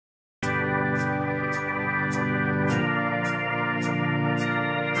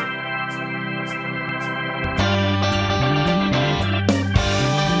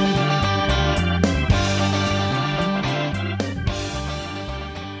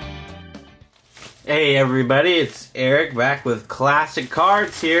Hey everybody, it's Eric back with Classic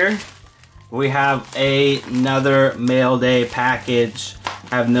Cards here. We have another mail day package.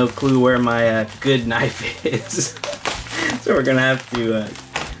 I have no clue where my good knife is. So we're gonna have to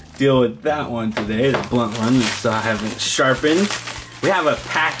deal with that one today, the blunt one that still haven't sharpened. We have a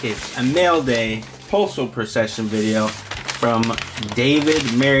package, a mail day postal procession video from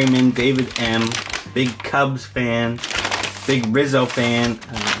David Merriman, David M. Big Cubs fan, big Rizzo fan.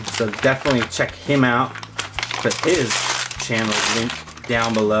 So definitely check him out. Put his channel link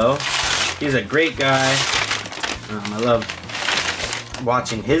down below. He's a great guy. I love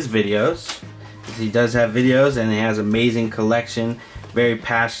watching his videos. He does have videos and he has amazing collection. Very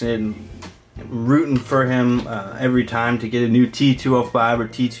passionate and rooting for him every time to get a new T205 or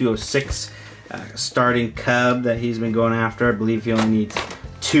T206 starting Cub that he's been going after. I believe he only needs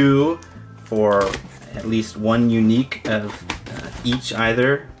 2 for at least one unique of each,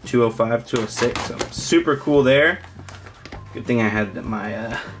 either 205, 206. So super cool there. Good thing I had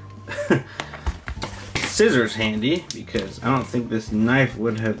my scissors handy, because I don't think this knife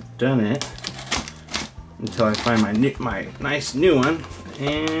would have done it until I find my nice new one,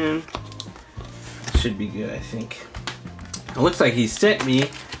 and it should be good, I think. It looks like he sent me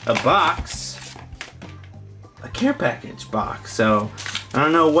a box, a care package box. So I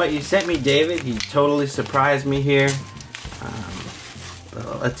don't know what you sent me, David. He totally surprised me here.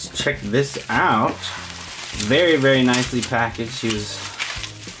 Let's check this out. Very, very nicely packaged. He was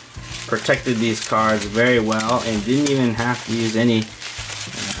protected these cards very well and didn't even have to use any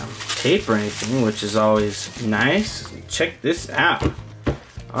tape or anything, which is always nice. Check this out.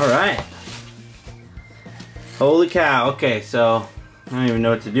 All right. Holy cow. Okay, so I don't even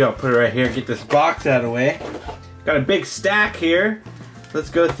know what to do. I'll put it right here, get this box out of the way. Got a big stack here. Let's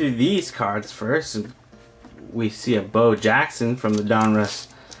go through these cards first. We see a Bo Jackson from the Donruss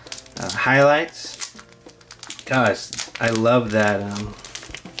highlights. Gosh, I love that.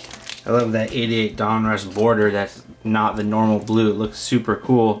 I love that 88 Donruss border. That's not the normal blue. It looks super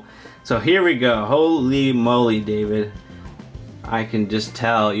cool. So here we go. Holy moly, David! I can just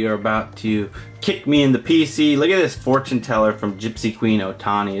tell you're about to kick me in the PC. Look at this fortune teller from Gypsy Queen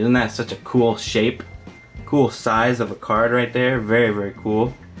Otani. Isn't that such a cool shape? Cool size of a card right there. Very, very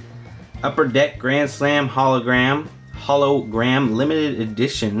cool. Upper Deck Grand Slam hologram limited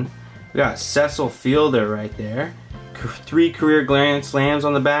edition. We got Cecil Fielder right there. 3 career Grand Slams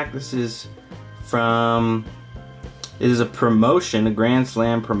on the back. This is from, it is a promotion, a Grand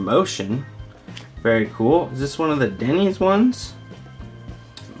Slam promotion. Very cool. Is this one of the Denny's ones?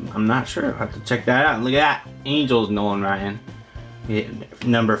 I'm not sure. I'll have to check that out. Look at that. Angels Nolan Ryan.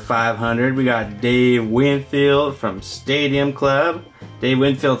 Number 500. We got Dave Winfield from Stadium Club. Dave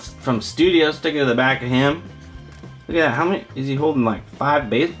Winfield from Studio, sticking to the back of him. Look at that. How many? Is he holding like 5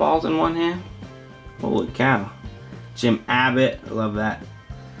 baseballs in one hand? Holy cow. Jim Abbott. I love that.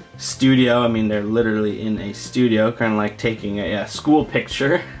 Studio. I mean, they're literally in a studio, kind of like taking a school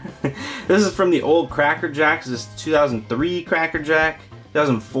picture. This is from the old Cracker Jacks. This is 2003 Cracker Jack.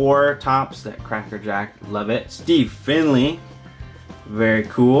 2004 Topps, that Cracker Jack. Love it. Steve Finley. Very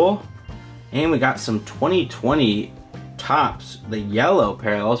cool. And we got some 2020 Topps, the yellow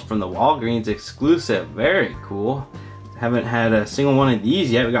parallels from the Walgreens exclusive. Very cool. Haven't had a single one of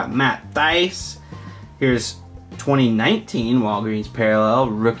these yet. We got Matt Thaiss. Here's 2019 Walgreens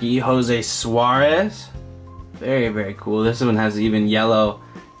parallel rookie Jose Suarez. Very, very cool. This one has even yellow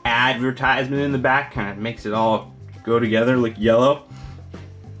advertisement in the back. Kind of makes it all go together, look yellow.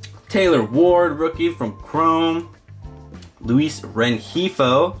 Taylor Ward rookie from Chrome. Luis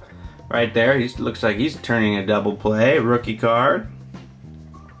Rengifo. Right there, he looks like he's turning a double play. Rookie card.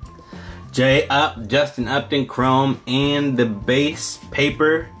 Justin Upton Chrome and the base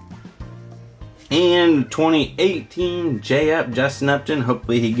paper. And 2018 Justin Upton.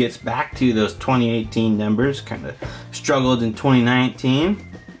 Hopefully he gets back to those 2018 numbers. Kind of struggled in 2019.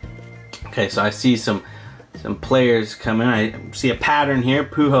 Okay, so I see some players coming. I see a pattern here.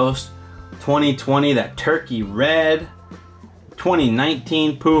 Pujols 2020, that turkey red.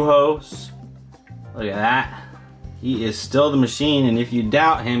 2019 Pujols. Look at that. He is still the machine, and if you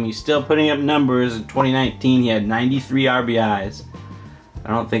doubt him, he's still putting up numbers. In 2019, he had 93 RBIs. I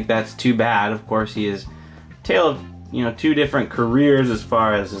don't think that's too bad. Of course, he is tale of, 2 different careers as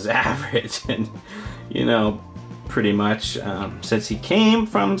far as his average, and pretty much since he came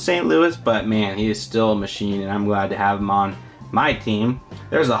from St. Louis. But man, he is still a machine, and I'm glad to have him on my team.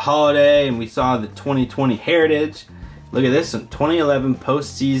 There's a holiday, and we saw the 2020 Heritage. Look at this, 2011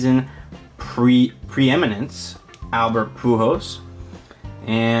 postseason preeminence, Albert Pujols.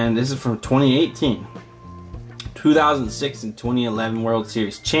 And this is from 2018. 2006 and 2011 World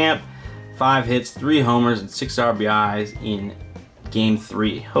Series champ. 5 hits, 3 homers, and 6 RBIs in Game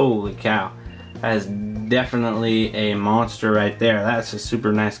 3. Holy cow. That is definitely a monster right there. That's a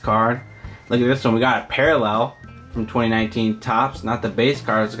super nice card. Look at this one. We got a parallel from 2019 Topps. Not the base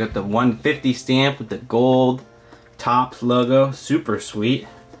card. It's got the 150 stamp with the gold Topps logo. Super sweet.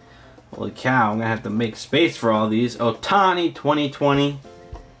 Holy cow. I'm going to have to make space for all these. Ohtani 2020.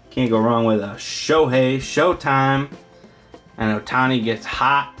 Can't go wrong with a Shohei Showtime. And Ohtani gets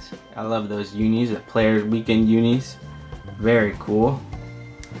hot. I love those unis, the Players Weekend unis. Very cool.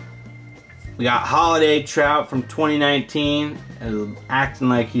 We got Holiday Trout from 2019. Acting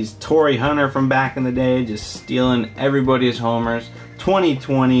like he's Torrey Hunter from back in the day. Just stealing everybody's homers.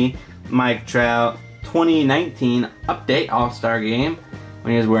 2020 Mike Trout. 2019 Update All-Star Game.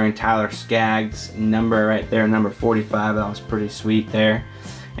 When he was wearing Tyler Skaggs' number right there, number 45. That was pretty sweet there.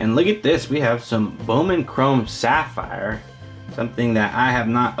 And look at this. We have some Bowman Chrome Sapphire. Something that I have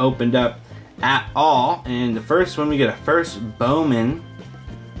not opened up at all. And the first one, we get a first Bowman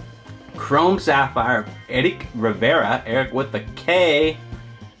Chrome Sapphire, Eric Rivera, Eric with the K.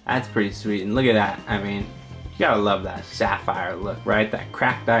 That's pretty sweet. And look at that. I mean, you gotta love that sapphire look, right? That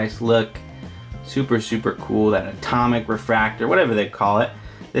cracked ice look. Super, super cool. That atomic refractor, whatever they call it.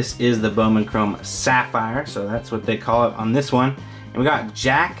 This is the Bowman Chrome Sapphire, so that's what they call it on this one. And we got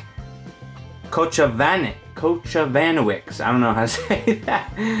Jack Kochavanowicz. I don't know how to say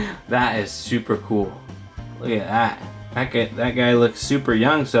that. That is super cool. Look at that. That guy looks super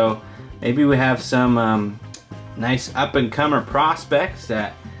young, so maybe we have some nice up-and-comer prospects,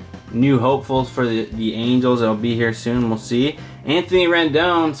 that new hopefuls for the Angels. That'll be here soon. We'll see. Anthony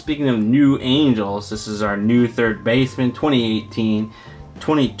Rendon, speaking of new Angels, this is our new third baseman, 2018,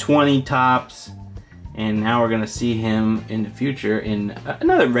 2020 Topps. And now we're going to see him in the future in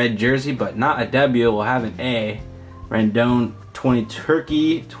another red jersey, but not a W. We'll have an A. Rendon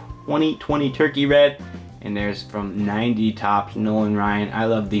 2020 Turkey Red. And there's from 90 Topps, Nolan Ryan. I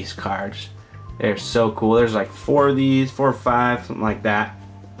love these cards. They're so cool. There's like 4 of these, 4 or 5, something like that.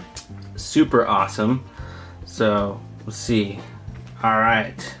 Super awesome. So, let's see.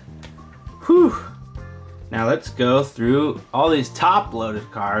 Alright. Whew. Now let's go through all these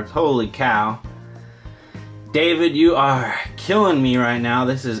top-loaded cards. Holy cow. David, you are killing me right now.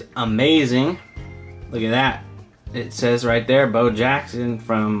 This is amazing. Look at that. It says right there, Bo Jackson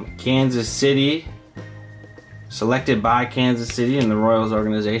from Kansas City. Selected by Kansas City in the Royals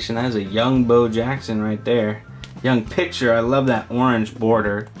organization. That is a young Bo Jackson right there. Young picture. I love that orange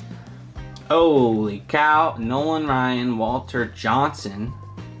border. Holy cow. Nolan Ryan, Walter Johnson.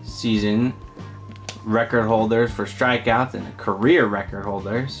 Season record holders for strikeouts and career record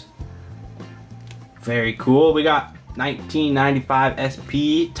holders. Very cool. We got 1995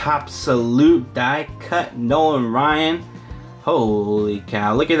 SP Top Salute die cut Nolan Ryan. Holy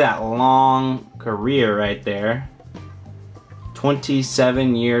cow. Look at that long career right there.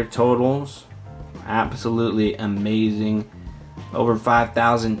 27-year totals. Absolutely amazing. Over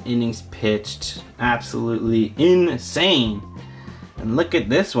 5,000 innings pitched. Absolutely insane. And look at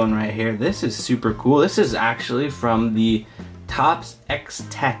this one right here. This is super cool. This is actually from the Topps X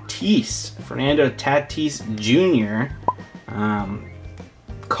Tatis, Fernando Tatis Jr.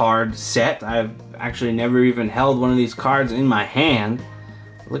 Card set. I've actually never even held one of these cards in my hand.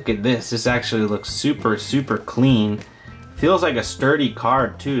 Look at this. This actually looks super, super clean. Feels like a sturdy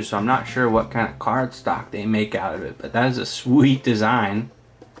card too, so I'm not sure what kind of card stock they make out of it, but that is a sweet design.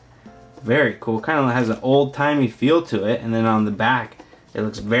 Very cool. Kind of has an old-timey feel to it, and then on the back, it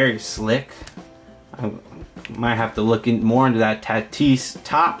looks very slick. I might have to look more into that Tatis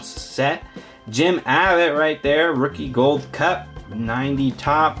Topps set. Jim Abbott right there, rookie gold cup, 90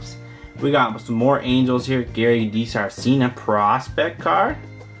 Topps. We got some more Angels here. Gary DiSarcina prospect card.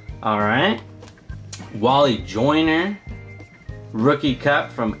 Alright. Wally Joyner, rookie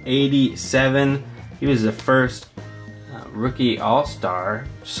cup from 87. He was the first rookie all-star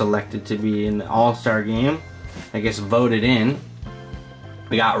selected to be in the all-star game. I guess voted in.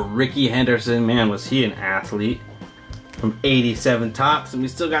 We got Ricky Henderson. Man, was he an athlete. From 87 Topps. And we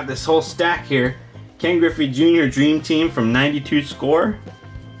still got this whole stack here. Ken Griffey Jr. Dream Team from 92 score.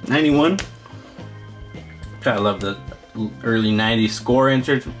 91. I love the early 90s score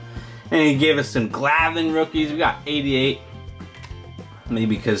inserts. And he gave us some Glavine rookies. We got 88.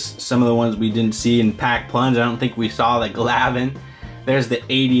 Maybe because some of the ones we didn't see in Pack Plunge, I don't think we saw the Glavine. There's the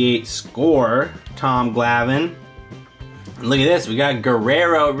 88 score, Tom Glavine. And look at this, we got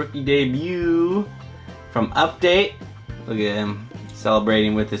Guerrero rookie debut from Update. Look at him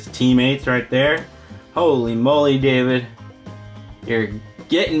celebrating with his teammates right there. Holy moly, David. You're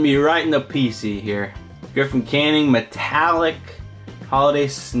getting me right in the PC here. Griffin Canning, metallic Holiday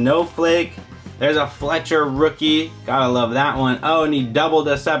Snowflake. There's a Fletcher rookie. Gotta love that one. Oh, and he doubled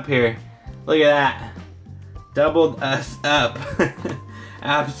us up here. Look at that. Doubled us up.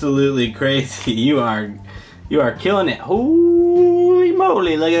 Absolutely crazy. You are killing it. Holy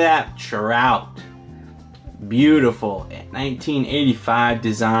moly, look at that. Trout. Beautiful. 1985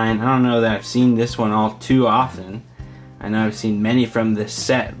 design. I don't know that I've seen this one all too often. I know I've seen many from this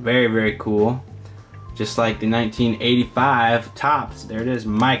set. Very, very cool. Just like the 1985 Topps. There it is.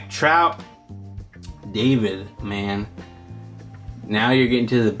 Mike Trout. David, man. Now you're getting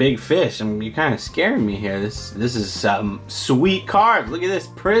to the big fish. I mean, you're kind of scaring me here. This is some sweet cards. Look at this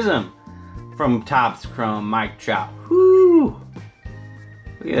Prism from Topps Chrome. Mike Trout. Whoo!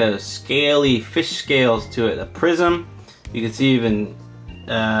 Look at those scaly fish scales to it. The Prism. You can see even,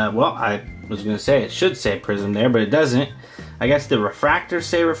 well, I was going to say it should say Prism there, but it doesn't. I guess the refractors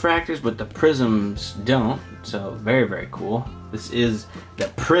say refractors, but the Prisms don't. So very, very cool. This is the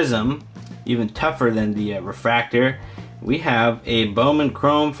Prism. Even tougher than the refractor. We have a Bowman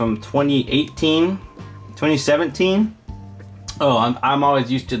Chrome from 2017. Oh, I'm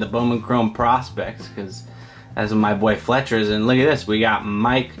always used to the Bowman Chrome prospects because as my boy Fletcher's. And look at this, we got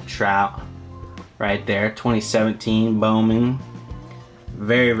Mike Trout right there, 2017 Bowman.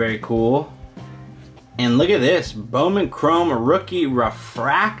 Very, very cool. And look at this, Bowman Chrome rookie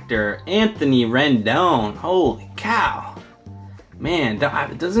refractor, Anthony Rendon. Holy cow. Man,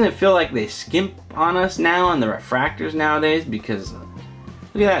 doesn't it feel like they skimp on us now on the refractors nowadays? Because look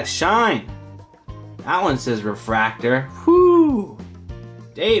at that shine. That one says refractor. Whoo!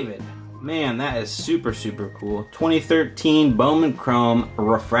 David. Man, that is super, super cool. 2013 Bowman Chrome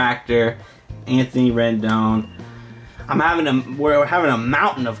refractor, Anthony Rendon. We're having a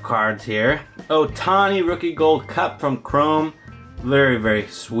mountain of cards here. Ohtani rookie gold cup from Chrome. Very, very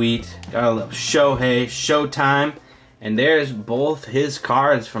sweet. Gotta love Shohei, Showtime. And there's both his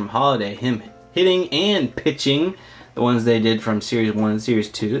cards from Holiday, him hitting and pitching. The ones they did from Series 1 and Series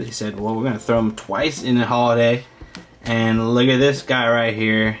 2. They said, well, we're going to throw them twice in the Holiday. And look at this guy right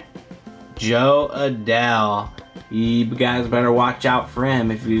here. Joe Adele. You guys better watch out for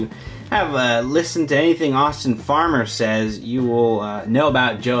him. If you have listened to anything Austin Farmer says, you will know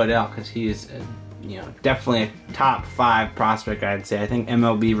about Joe Adele, because he is definitely a top 5 prospect, I'd say. I think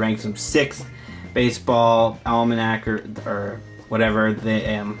MLB ranks him 6th. Baseball Almanac or whatever,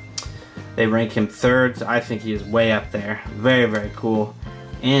 they rank him 3rd, so I think he is way up there. Very, very cool.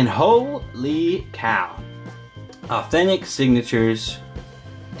 And holy cow, authentic signatures,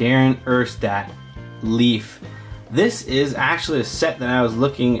 Darren Erstad Leaf. This is actually a set that I was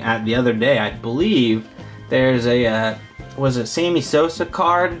looking at the other day. I believe there's a was it Sammy Sosa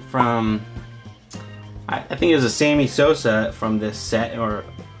card from, I think it was a Sammy Sosa from this set, or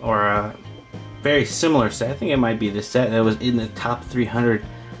a very similar set. I think it might be the set that was in the top 300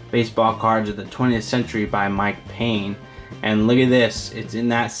 baseball cards of the 20th century by Mike Payne. And look at this, it's in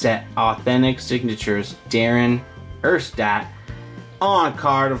that set. Authentic signatures, Darren Erstad. On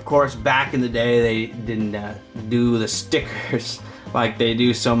card, of course. Back in the day, they didn't do the stickers like they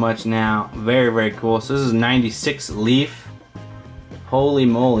do so much now. Very, very cool. So this is 96 Leaf. Holy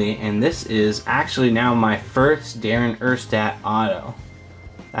moly. And this is actually now my first Darren Erstad auto.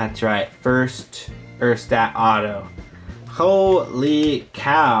 That's right, first Erstad auto. Holy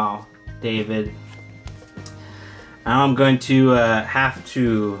cow, David. Now I'm going to have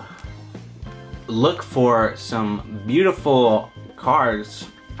to look for some beautiful cards.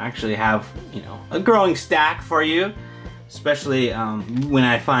 I actually have, a growing stack for you, especially when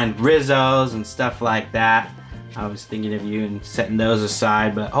I find Rizzos and stuff like that. I was thinking of you and setting those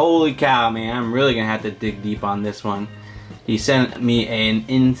aside, but holy cow, man, I'm really gonna have to dig deep on this one. He sent me an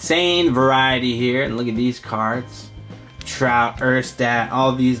insane variety here, and look at these cards. Trout, Erstad,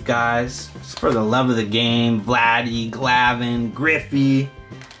 all these guys. Just for the love of the game. Vladdy, Glavine, Griffey.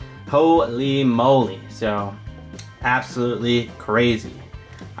 Holy moly. So, absolutely crazy.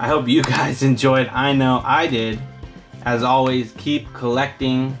 I hope you guys enjoyed. I know I did. As always, keep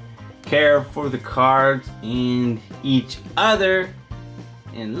collecting. Care for the cards and each other.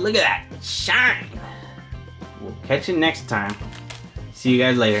 And look at that shine. We'll catch you next time. See you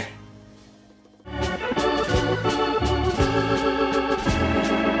guys later.